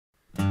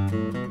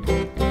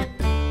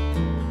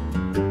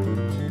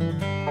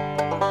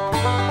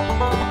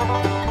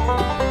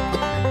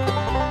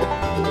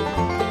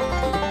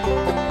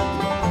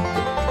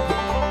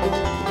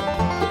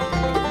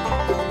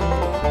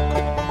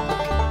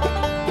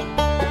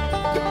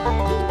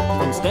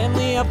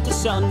Stanley up the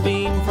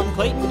Sunbeam, from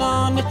Clayton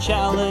on to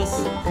Chalice,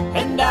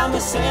 and down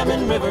the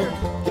Salmon River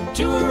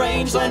to a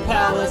rangeland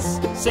palace.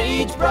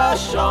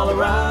 Sagebrush all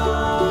around,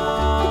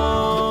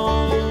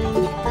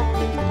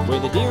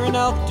 where the deer and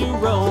elk do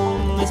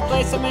roam, this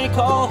place I may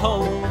call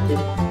home,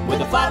 where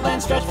the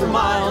flatlands stretch for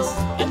miles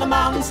and the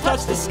mountains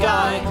touch the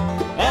sky,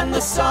 and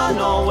the sun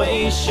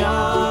always shines.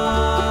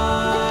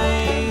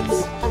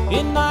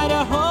 In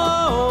Idaho,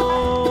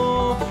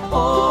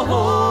 oh,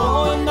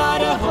 oh, in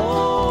Idaho,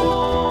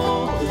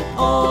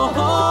 oh,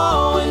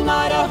 oh, in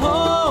Idaho,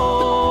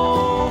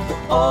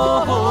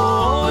 oh,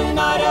 oh, in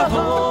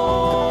Idaho.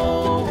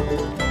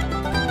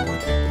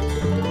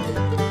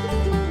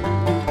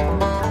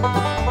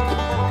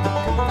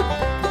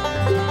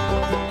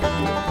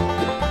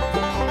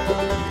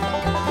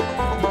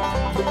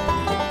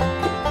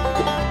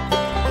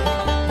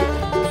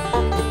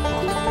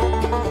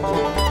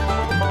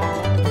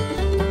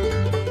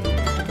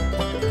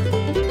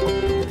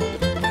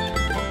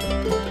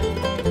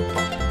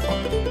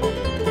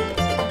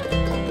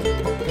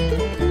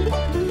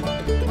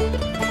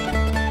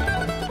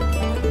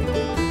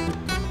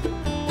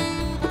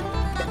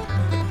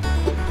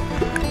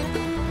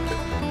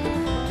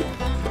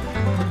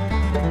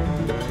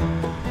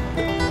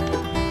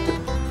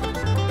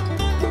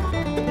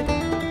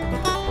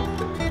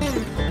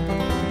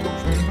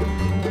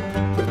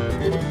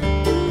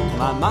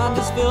 My mind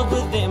is filled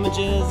with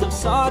images of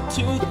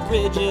sawtooth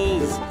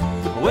ridges,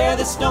 where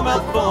the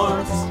snowmelt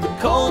forms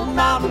cold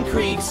mountain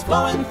creeks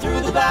flowing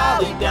through the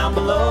valley down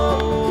below.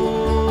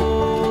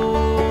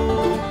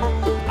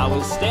 I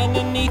was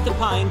standing neath the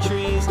pine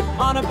trees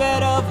on a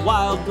bed of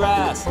wild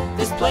grass.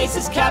 This place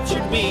has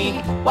captured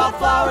me,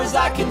 wildflowers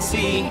I can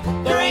see.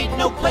 There ain't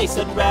no place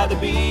I'd rather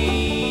be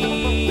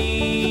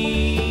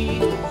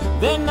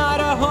than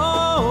Idaho.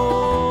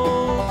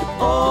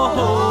 Oh,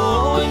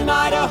 oh, in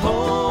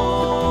Idaho.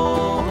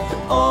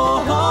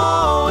 Oh,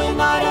 oh, in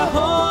Idaho,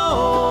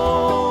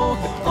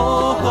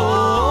 oh,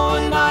 oh,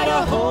 in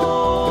Idaho.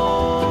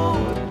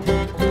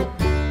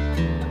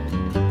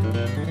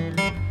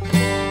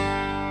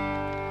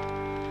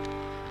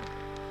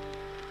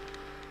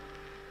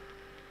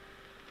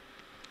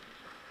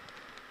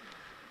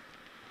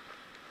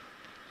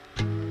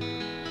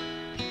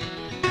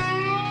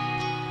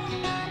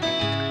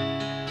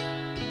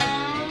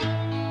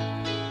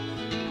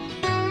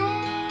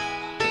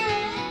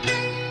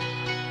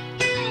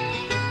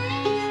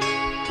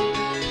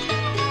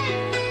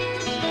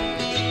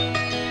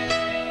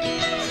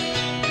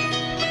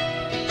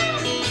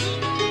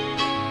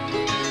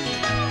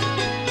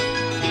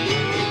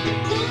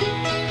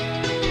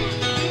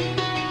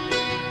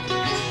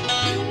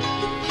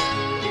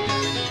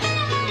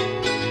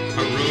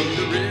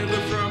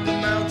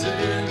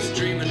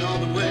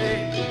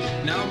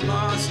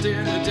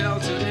 In the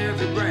delta,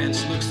 every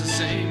branch looks the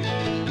same,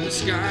 and the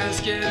sky's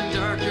getting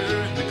darker,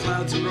 and the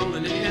clouds are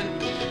rolling in.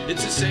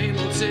 It's the same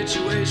old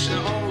situation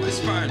I always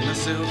find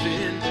myself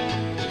in.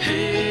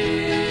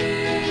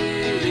 Hey,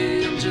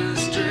 I'm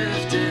just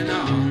drifting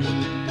on.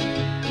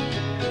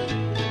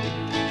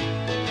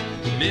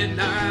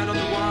 Midnight on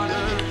the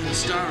water, the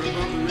star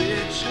above the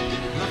ridge.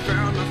 I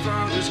found my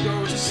father's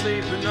ghost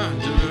sleeping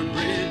under a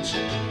bridge.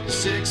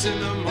 6 in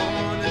the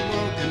morning,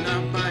 woken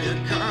up by a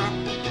cop,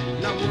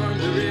 and I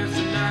wonder if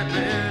the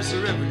nightmares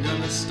are ever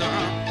gonna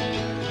stop.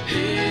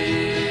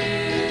 Hey,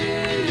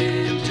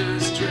 I'm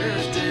just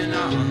drifting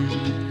on.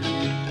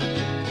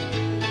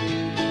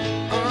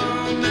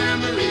 Oh,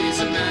 memories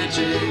of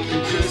magic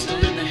and crystal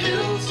in the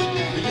hills.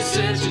 You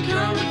said you'd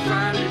come and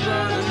find me,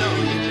 but I know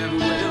you never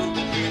will.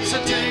 So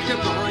take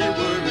up all your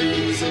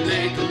worries and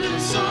make a little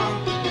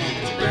song.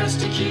 It's best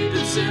to keep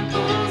it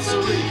simple so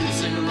we can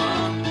sing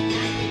along.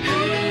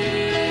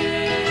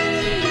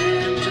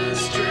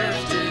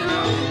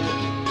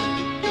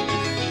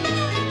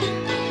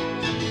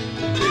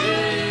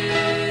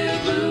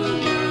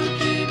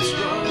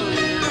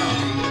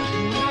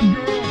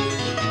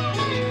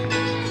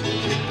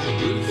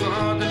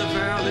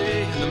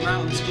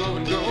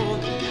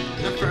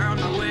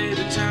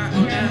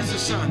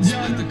 Sun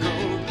split the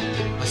cold.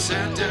 I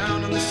sat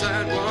down on the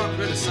sidewalk,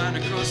 read a sign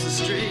across the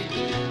street.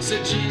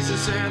 Said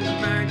Jesus and the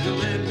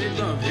Magdalene made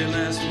love here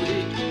last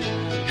week.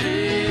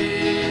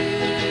 Hey,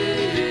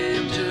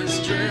 I'm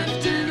just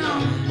drifting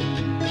on.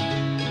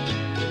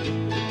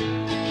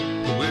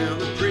 Well,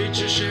 the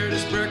preacher shared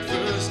his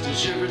breakfast and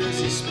shivered as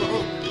he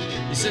spoke.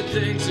 He said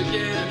things are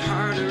getting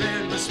harder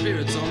and my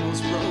spirit's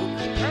almost broke.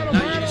 Now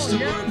I used to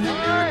work for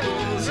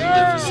miracles and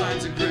live for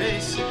signs of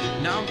grace.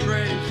 Now I'm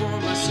praying for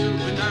my soup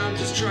and I'm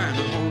just trying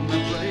to hold my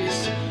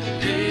place.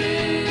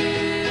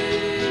 Hey,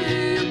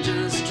 I'm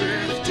just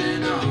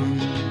drifting on.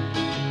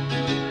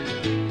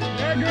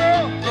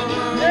 Oh,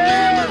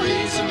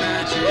 memories of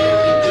magic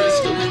and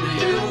crystal in the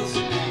hills.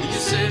 You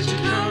said you'd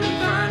come and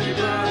find me,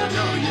 but I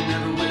know you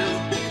never will.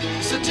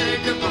 So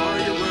take up all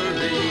your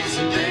worries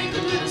and make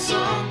a little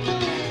song.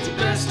 It's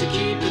best to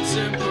keep it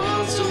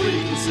simple so we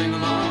can sing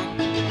along.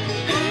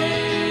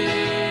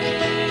 Hey,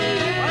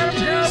 I'm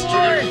just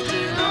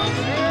drifting on.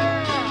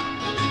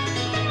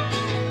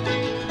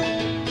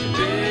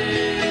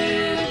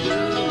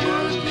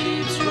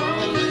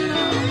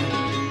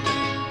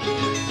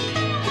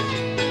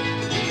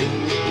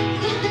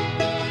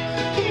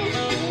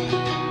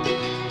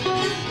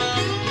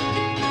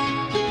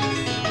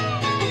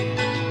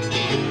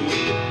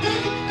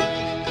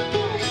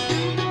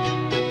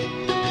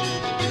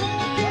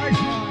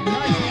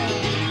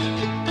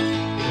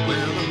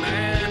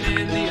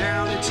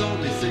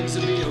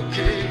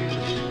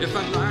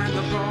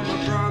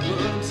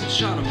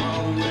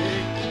 own way.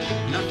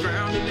 And I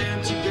found an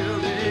empty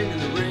building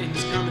and the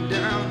rain's coming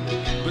down,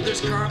 but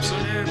there's cops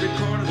on every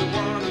corner that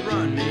wanna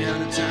run me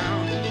out of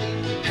town.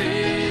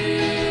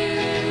 Hey,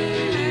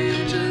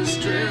 I'm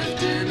just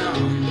drifting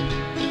on.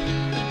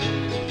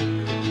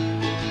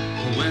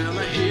 Well,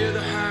 I hear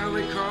the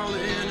highway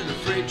calling and a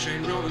freight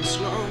train rolling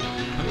slow.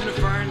 I'm gonna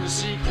find the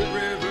secret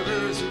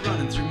rivers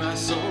running through my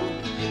soul.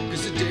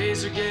 Cause the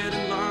days are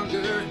getting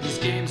longer, these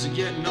games are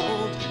getting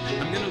old.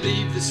 I'm gonna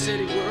leave the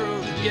city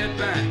world and get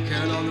back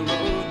out on the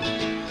road.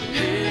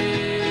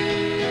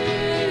 Hey,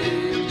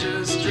 I'm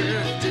just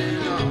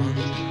drifting on.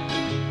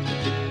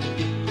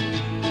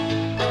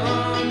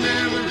 Oh,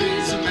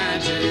 memories of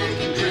magic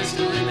and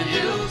crystal in the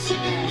hills.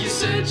 You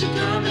said you'd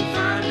come and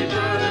find me,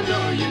 but I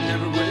know you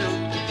never will.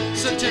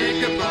 So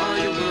take up all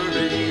your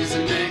worries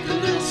and make a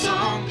little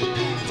song.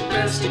 It's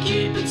best to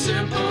keep it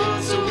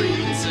simple so we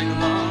can sing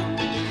along.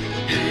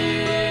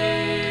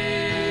 Hey,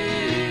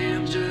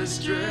 I'm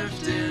just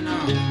drifting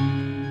on.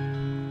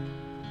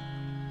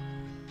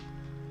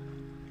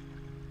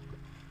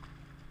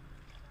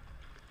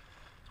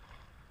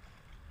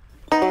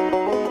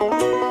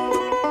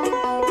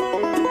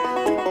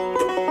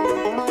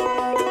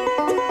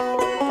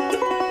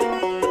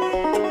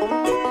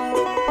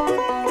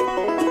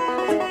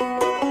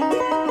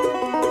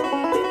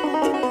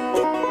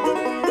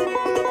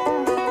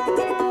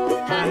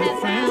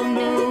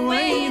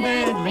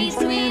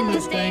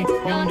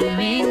 Yonder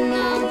in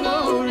the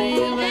glory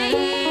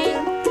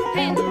land,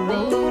 and the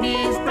road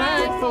is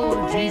bright,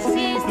 for Jesus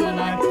is the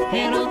light,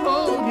 and I'll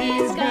hold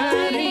his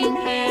guiding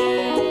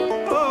hand.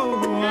 Oh,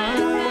 I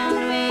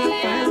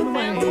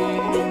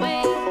found a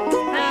way,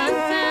 I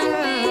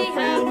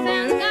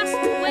found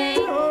gospel way.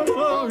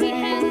 Glory,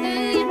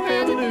 hallelujah,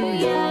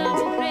 hallelujah,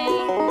 we'll pray.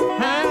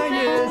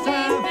 Yes, I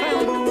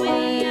found a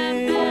way, I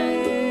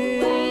found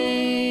a way.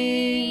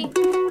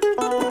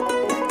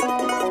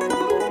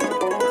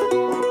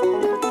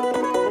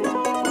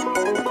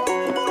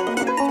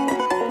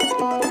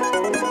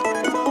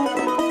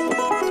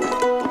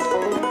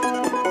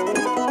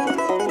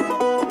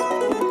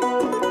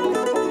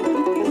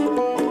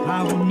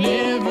 I will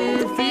never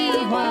fear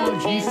while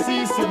Jesus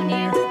is so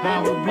near.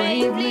 I will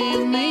bravely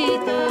meet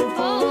the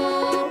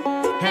foe.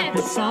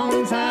 Happy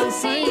songs I'll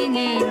sing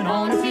in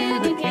honor to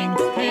the King,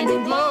 and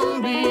in glory